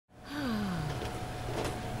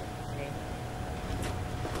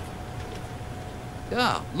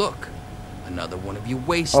Oh, look. Another one of you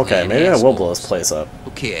wasteland Okay, maybe I will blow this place up.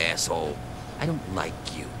 Look here, asshole. I don't like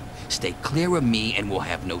you. Stay clear of me and we'll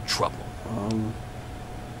have no trouble.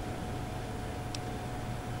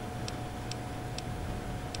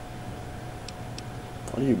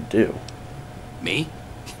 What do you do? Me?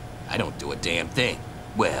 I don't do a damn thing.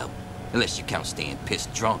 Well, unless you count staying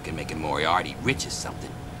pissed drunk and making Moriarty rich or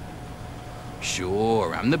something.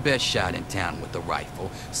 Sure, I'm the best shot in town with the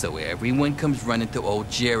rifle, so everyone comes running to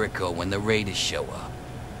old Jericho when the raiders show up.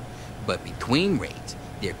 But between raids,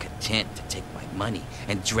 they're content to take my money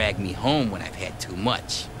and drag me home when I've had too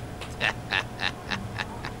much.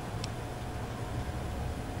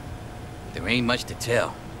 There ain't much to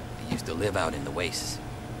tell. I used to live out in the wastes.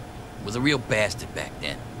 Was a real bastard back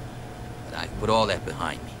then, but I put all that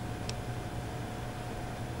behind me.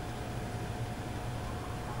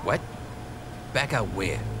 What? Back out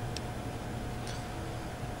where?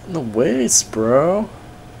 In the waste, bro.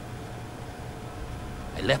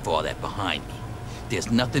 I left all that behind me. There's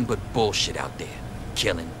nothing but bullshit out there.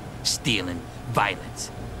 Killing, stealing, violence.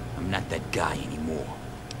 I'm not that guy anymore.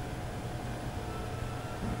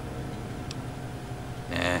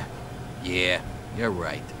 Yeah, you're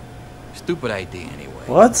right. Stupid idea anyway.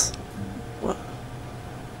 What?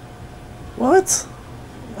 What?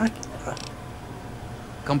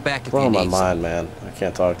 Come back if you Blowing need my some. mind, man. I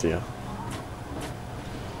can't talk to you.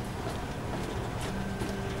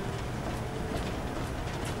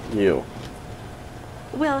 You.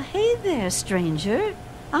 Well, hey there, stranger.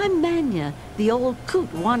 I'm Manya. The old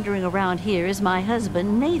coot wandering around here is my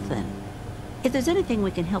husband, Nathan. If there's anything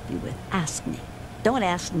we can help you with, ask me. Don't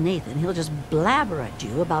ask Nathan. He'll just blabber at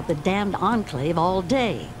you about the damned Enclave all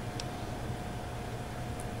day.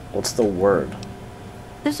 What's the word?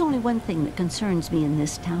 There's only one thing that concerns me in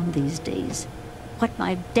this town these days. What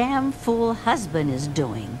my damn fool husband is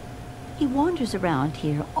doing. He wanders around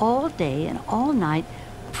here all day and all night,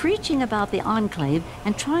 preaching about the Enclave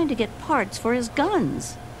and trying to get parts for his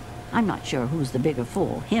guns. I'm not sure who's the bigger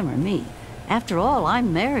fool, him or me. After all, I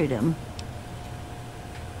married him.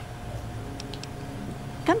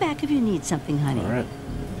 Come back if you need something, honey. All right.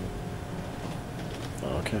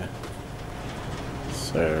 Okay.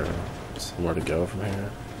 Is there somewhere to go from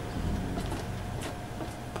here?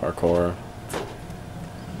 Parkour.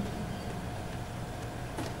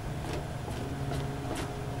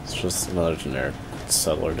 It's just another generic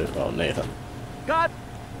settler dude. Oh, Nathan.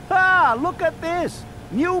 Look at this!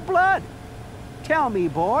 New blood! Tell me,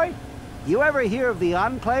 boy, you ever hear of the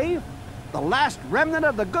Enclave? The last remnant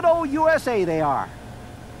of the good old USA they are.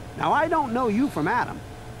 Now, I don't know you from Adam,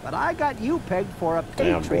 but I got you pegged for a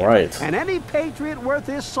patriot. Damn right. And any patriot worth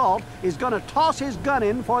his salt is gonna toss his gun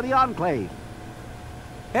in for the Enclave.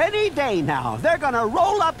 Any day now, they're gonna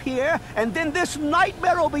roll up here, and then this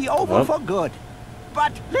nightmare will be over for good.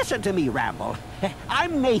 But listen to me, Ramble.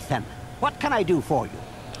 I'm Nathan. What can I do for you?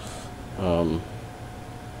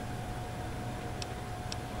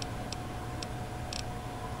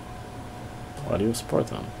 Why do you support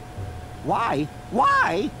them? Why?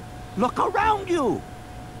 Why? Look around you.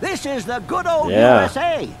 This is the good old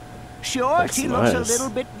USA. Sure, That's she nice. looks a little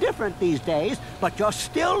bit different these days, but you're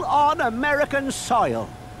still on American soil.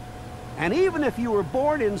 And even if you were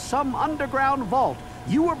born in some underground vault,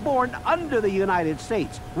 you were born under the United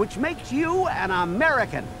States, which makes you an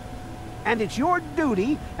American. And it's your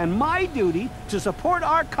duty and my duty to support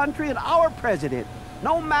our country and our president,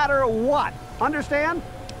 no matter what. Understand?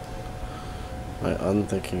 My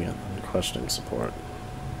unthinking and unquestioning support.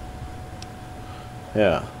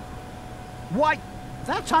 Yeah. Why,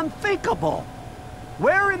 that's unthinkable.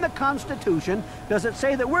 Where in the Constitution does it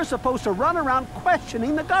say that we're supposed to run around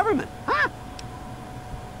questioning the government? Huh?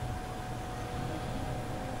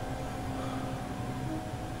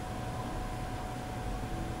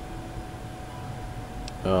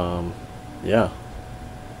 Yeah.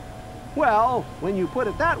 Well, when you put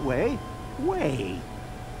it that way,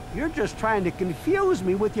 you're just trying to confuse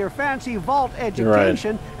me with your fancy vault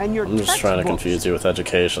education and your I'm just trying to textbooks. confuse you with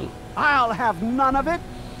education. I'll have none of it.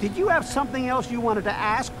 Did you have something else you wanted to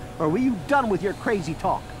ask, or were you done with your crazy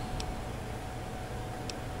talk?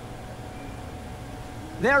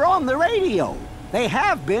 They're on the radio. They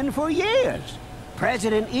have been for years.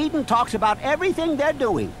 President Eden talks about everything they're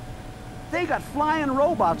doing. They got flying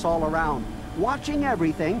robots all around, watching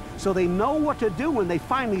everything so they know what to do when they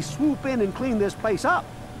finally swoop in and clean this place up.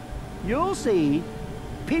 You'll see.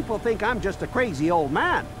 People think I'm just a crazy old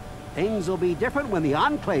man. Things will be different when the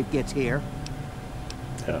Enclave gets here.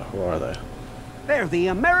 Yeah, who are they? They're the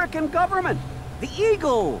American government. The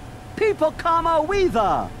Eagle. People comma we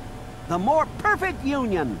the more perfect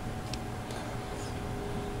union.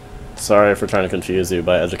 Sorry for trying to confuse you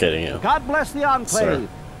by educating you. God bless the Enclave. Sir.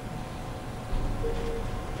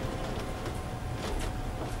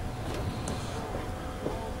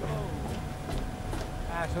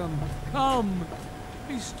 Atom, come!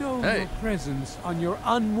 Bestow Hey. your presence on your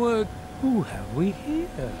unworthy... Who have we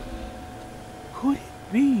here? Could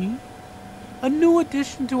it be a new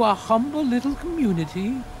addition to our humble little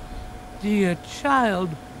community? Dear child,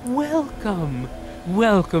 welcome.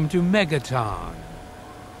 Welcome to Megaton.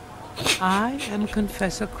 I am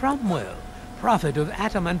Confessor Cromwell, prophet of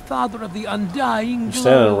Atom and father of the undying You're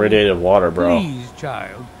standing in glow. radiated water, bro. Please,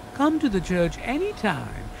 child, come to the church anytime.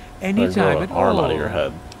 I'm gonna grow Anytime an at arm all. out of your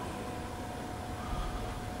head.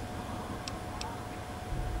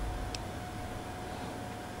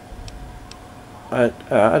 I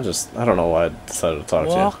don't know why I decided to talk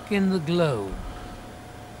to you. Walk in the glow.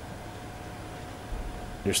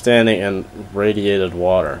 You're standing in radiated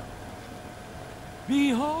water.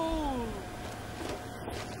 Behold!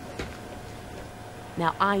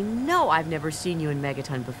 Now, I know I've never seen you in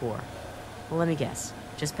Megaton before. Well, let me guess.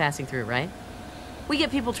 Just passing through, right? We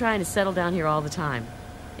get people trying to settle down here all the time.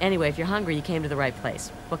 Anyway, if you're hungry, you came to the right place.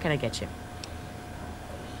 What can I get you?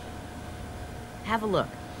 Have a look.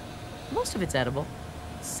 Most of it's edible.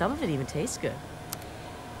 Some of it even tastes good.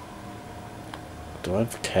 Do I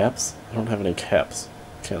have caps? I don't have any caps.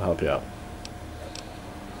 Can't help you out.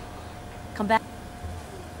 Come back.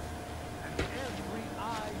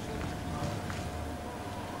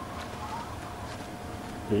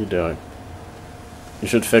 What are you doing? You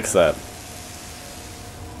should fix that.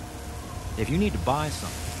 If you need to buy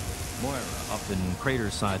something, Moira up in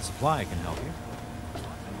Craterside Supply can help you.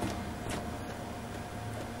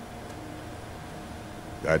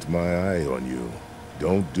 Got my eye on you.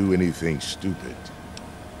 Don't do anything stupid.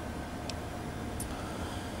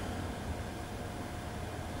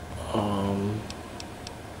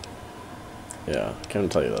 Yeah, I can't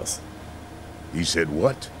tell you this. He said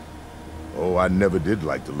what? Oh, I never did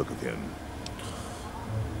like the look of him.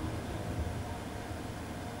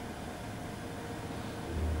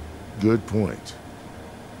 Good point.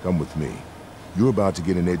 Come with me. You're about to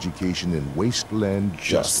get an education in wasteland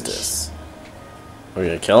justice. Are we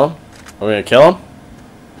gonna kill him? Are we gonna kill him?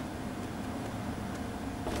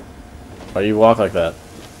 Why do you walk like that?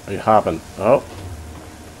 Are you hopping? Oh.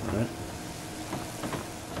 Alright.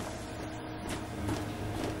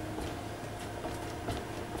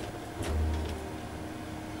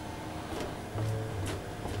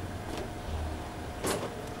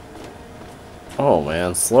 Oh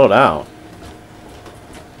man, slow down.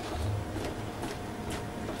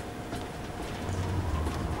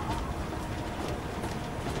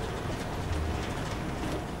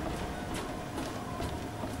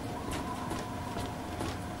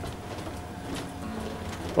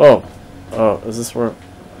 Oh, oh, is this where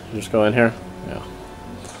you just go in here? Yeah.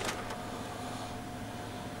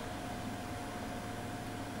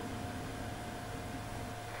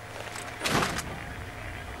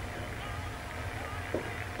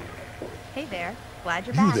 Hey there. Glad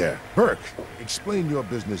you're You back. there, Burke. Explain your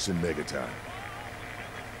business in Megaton.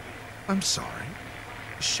 I'm sorry.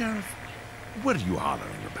 Sheriff, what are you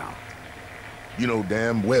hollering about? You know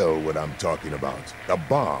damn well what I'm talking about. The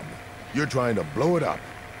bomb. You're trying to blow it up.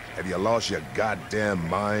 Have you lost your goddamn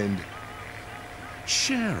mind?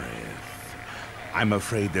 Sheriff, I'm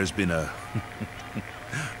afraid there's been a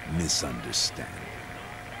misunderstanding.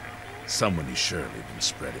 Someone has surely been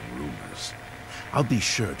spreading rumors. I'll be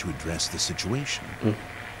sure to address the situation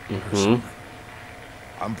personally.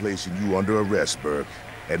 I'm placing you under arrest, Burke.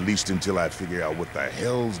 At least until I figure out what the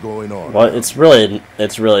hell's going on. Well, it's really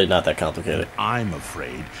not that complicated. I'm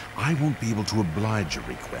afraid I won't be able to oblige your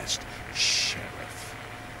request, Sheriff.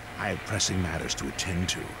 I have pressing matters to attend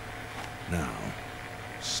to. Now,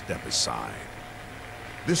 step aside.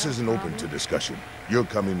 This isn't open to discussion. You're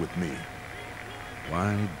coming with me.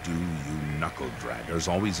 Why do you knuckle-draggers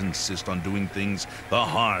always insist on doing things the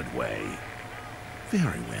hard way?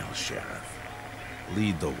 Very well, Sheriff.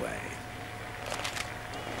 Lead the way.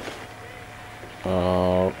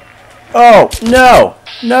 Oh no!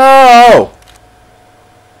 No!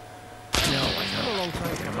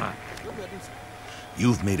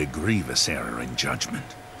 You've made a grievous error in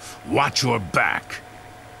judgment. Watch your back.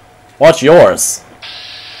 Watch yours.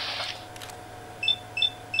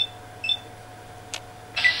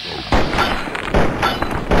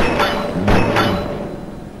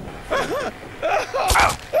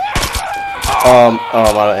 Oh,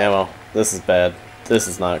 I'm out of ammo. This is bad. This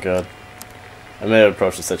is not good. I may have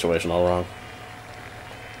approached the situation all wrong.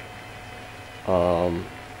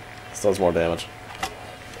 This does more damage.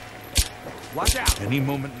 Watch out! Any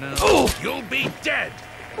moment now, you'll be dead!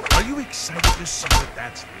 Are you excited to see what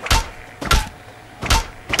that's like?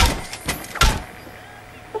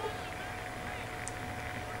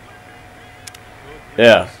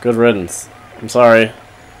 Yeah, good riddance. I'm sorry.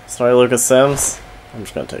 Sorry, Lucas Sims. I'm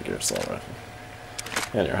just gonna take your assault rifle.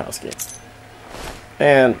 And your house key.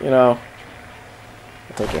 And, you know,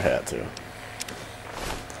 I'll take your hat too.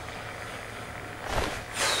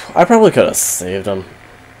 I probably could have saved him.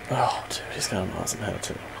 Oh, dude, he's got an awesome hat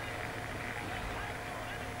too.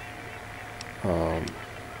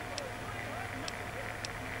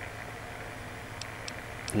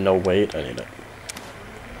 No, wait, I need it.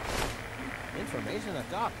 Information at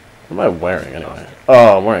dock. What am I wearing anyway?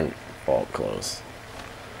 Oh, I'm wearing vault clothes.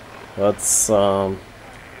 Let's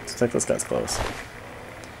take this guy's clothes.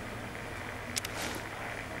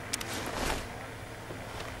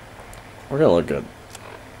 We're gonna look good.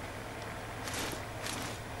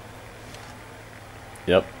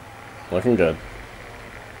 Yep, looking good.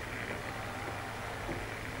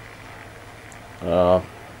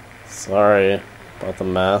 Sorry about the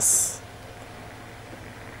mess.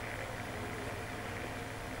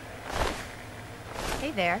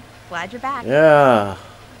 Hey there. Glad you're back. Yeah.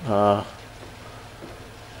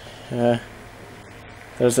 Yeah.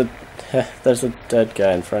 There's a dead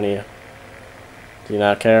guy in front of you. Do you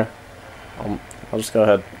not care? I'll just go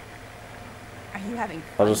ahead. Are you having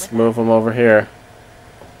fun I'll just with move him over here.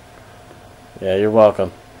 Yeah, you're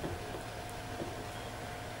welcome.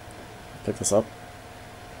 Pick this up.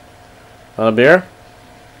 Want a beer?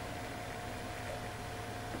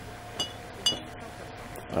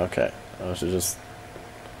 Okay. I should just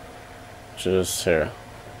here.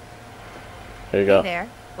 Here you it? go. Hey there.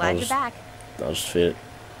 Glad you're back. I'll just feed it.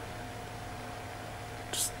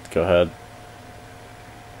 Just go ahead.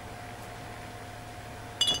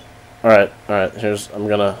 Alright, here's I'm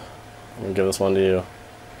gonna give this one to you.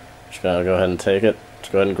 Just gonna go ahead and take it.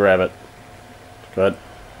 Just go ahead and grab it. Go ahead.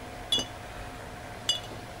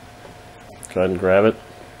 Go ahead and grab it.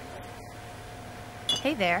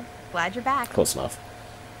 Hey there. Glad you're back. Close enough.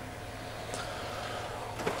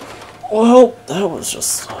 Well, that was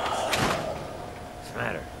just... What's the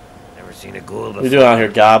matter? Never seen a ghoul before? What are you doing out here,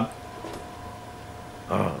 Gob?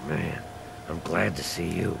 Oh, man. I'm glad to see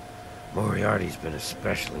you. Moriarty's been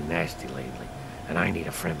especially nasty lately, and I need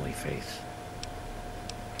a friendly face.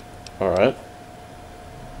 Alright.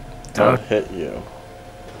 Don't hit you.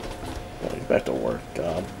 Well, get back to work,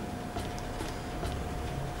 Gob.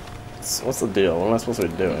 What's the deal? What am I supposed to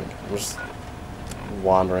be doing? I'm just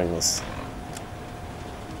wandering this.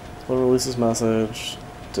 What releases message?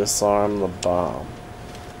 Disarm the bomb.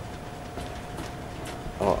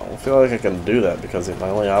 Oh, I don't feel like I can do that because my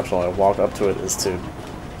only option when I walk up to it is to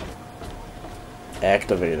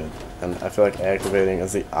activate it. And I feel like activating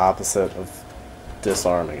is the opposite of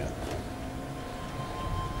disarming it.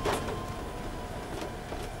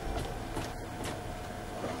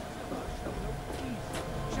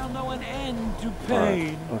 Shall know an end to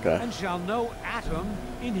pain, okay. and shall know Atom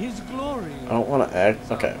in his glory. I don't want to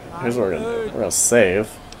act. Okay, here's what we're gonna do. We're gonna save.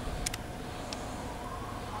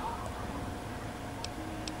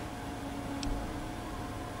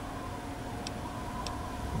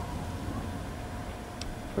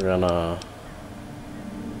 We're gonna...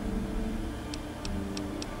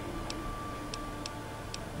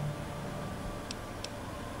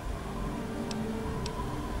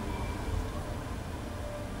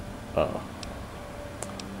 Oh.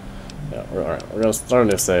 Yeah, alright. We're gonna start a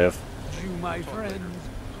new save. You, my friends,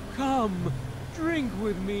 come, drink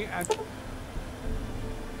with me at...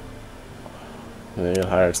 And then you get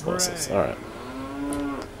higher explosives. Alright.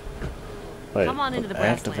 Wait, Come on into the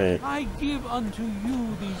brass activate. I give unto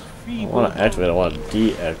you these I feeble... want to activate, I want to I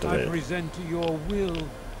deactivate. present to your will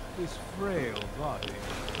this frail body.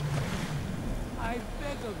 I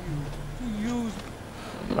beg of you to use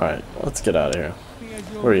Alright, let's get out of here. me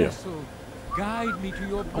as your Where are you? vessel. Guide me to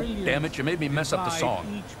your brilliance. Damn it, you made me mess up the Divide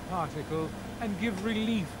song. each particle and give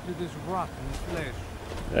relief to this rotten flesh.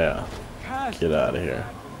 Yeah, Cast get out of here.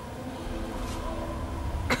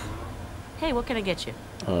 Hey, what can I get you?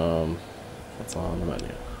 What's on the menu?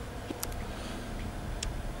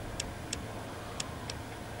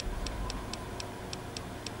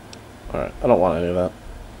 Alright, I don't want any of that.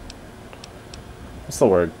 What's the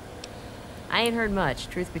word? I ain't heard much,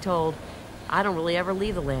 truth be told. I don't really ever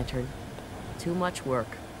leave the lantern. Too much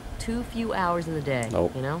work. Too few hours in the day,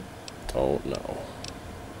 Nope. you know? Don't know.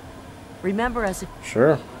 Remember us if...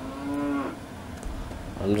 Sure.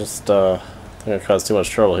 I'm just, I'm gonna cause too much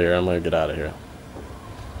trouble here. I'm gonna get out of here.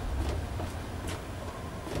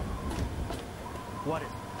 What is...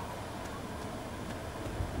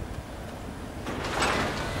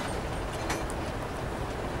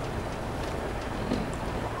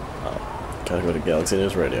 Gotta go to Galaxy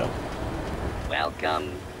News Radio.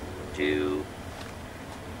 Welcome to...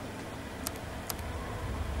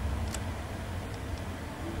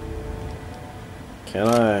 Can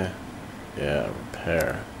I? Yeah,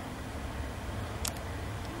 repair.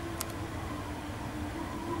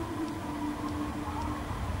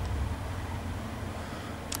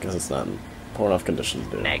 Guess it's not in poor enough condition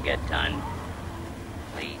to do. Megaton.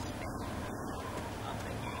 Please.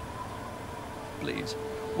 Please.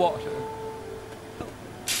 Water.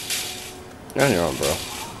 You're on your own, bro. How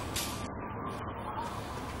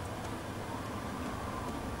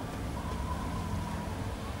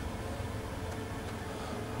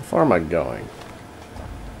far am I going?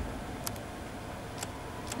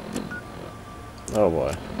 Oh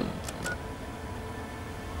boy.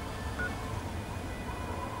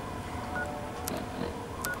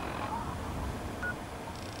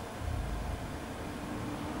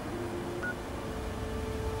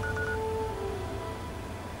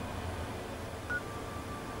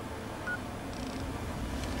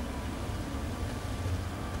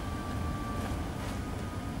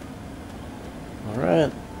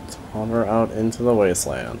 Alright, let's wander out into the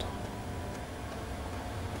wasteland.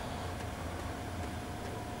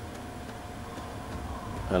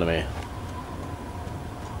 Enemy.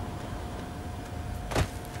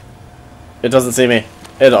 It doesn't see me.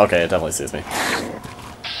 Okay, it definitely sees me.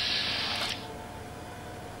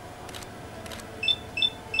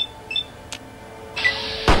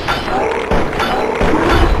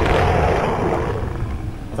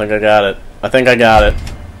 I think I got it. I think I got it.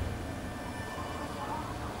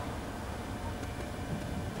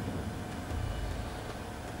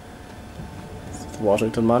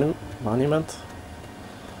 Washington Monument?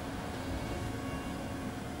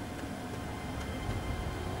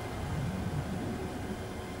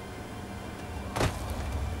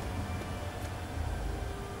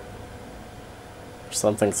 There's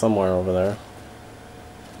something somewhere over there.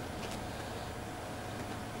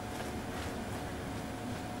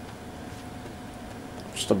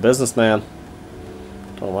 Just a businessman.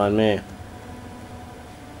 Don't mind me.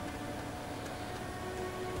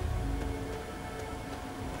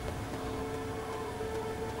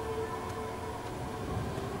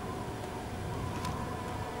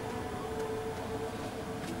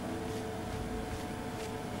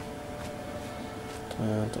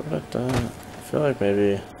 I feel like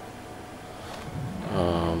maybe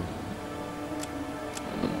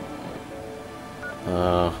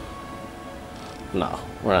no,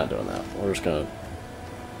 we're not doing that. We're just gonna